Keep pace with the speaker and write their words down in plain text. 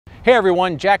Hey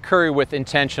everyone, Jack Curry with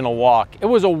Intentional Walk. It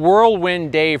was a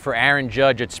whirlwind day for Aaron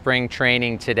Judge at spring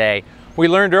training today. We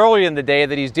learned earlier in the day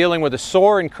that he's dealing with a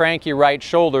sore and cranky right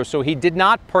shoulder, so he did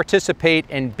not participate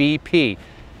in BP.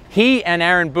 He and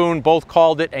Aaron Boone both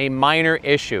called it a minor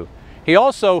issue. He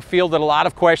also fielded a lot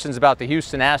of questions about the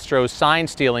Houston Astros sign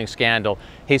stealing scandal.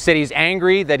 He said he's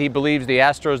angry that he believes the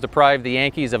Astros deprived the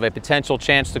Yankees of a potential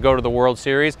chance to go to the World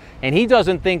Series, and he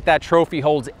doesn't think that trophy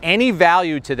holds any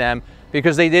value to them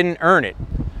because they didn't earn it.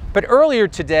 But earlier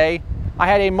today, I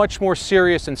had a much more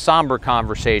serious and somber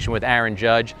conversation with Aaron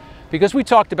Judge because we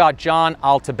talked about John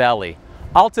Altobelli.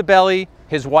 Altobelli,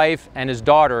 his wife, and his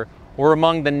daughter were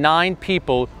among the 9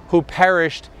 people who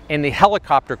perished in the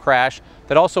helicopter crash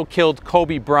that also killed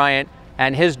Kobe Bryant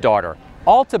and his daughter.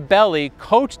 Altobelli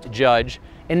coached Judge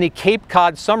in the Cape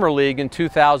Cod Summer League in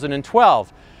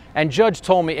 2012, and Judge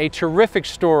told me a terrific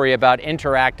story about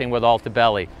interacting with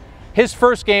Altobelli. His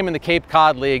first game in the Cape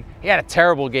Cod League, he had a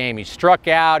terrible game. He struck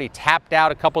out, he tapped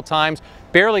out a couple times,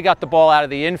 barely got the ball out of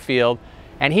the infield,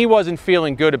 and he wasn't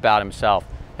feeling good about himself.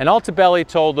 And Altobelli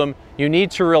told him, you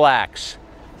need to relax.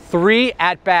 3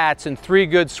 at-bats and 3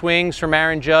 good swings from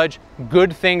Aaron Judge,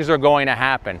 good things are going to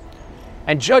happen.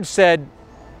 And Judge said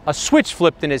a switch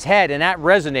flipped in his head, and that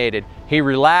resonated. He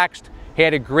relaxed, he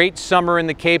had a great summer in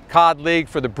the Cape Cod League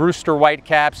for the Brewster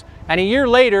Whitecaps, and a year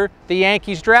later, the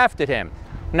Yankees drafted him.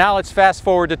 Now let's fast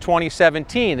forward to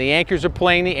 2017. The Yankees are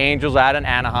playing the Angels out in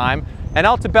Anaheim, and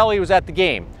Altobelli was at the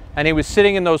game. And he was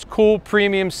sitting in those cool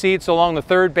premium seats along the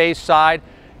third base side,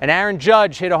 and Aaron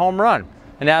Judge hit a home run.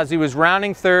 And as he was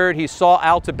rounding third, he saw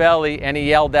Altobelli and he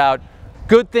yelled out,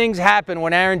 "Good things happen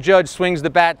when Aaron Judge swings the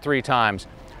bat 3 times."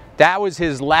 That was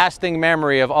his lasting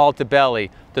memory of Altobelli.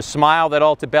 The smile that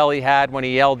Altobelli had when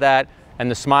he yelled that,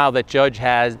 and the smile that Judge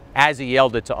has as he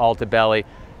yelled it to Altobelli.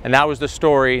 And that was the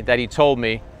story that he told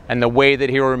me and the way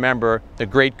that he'll remember the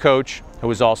great coach who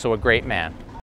was also a great man.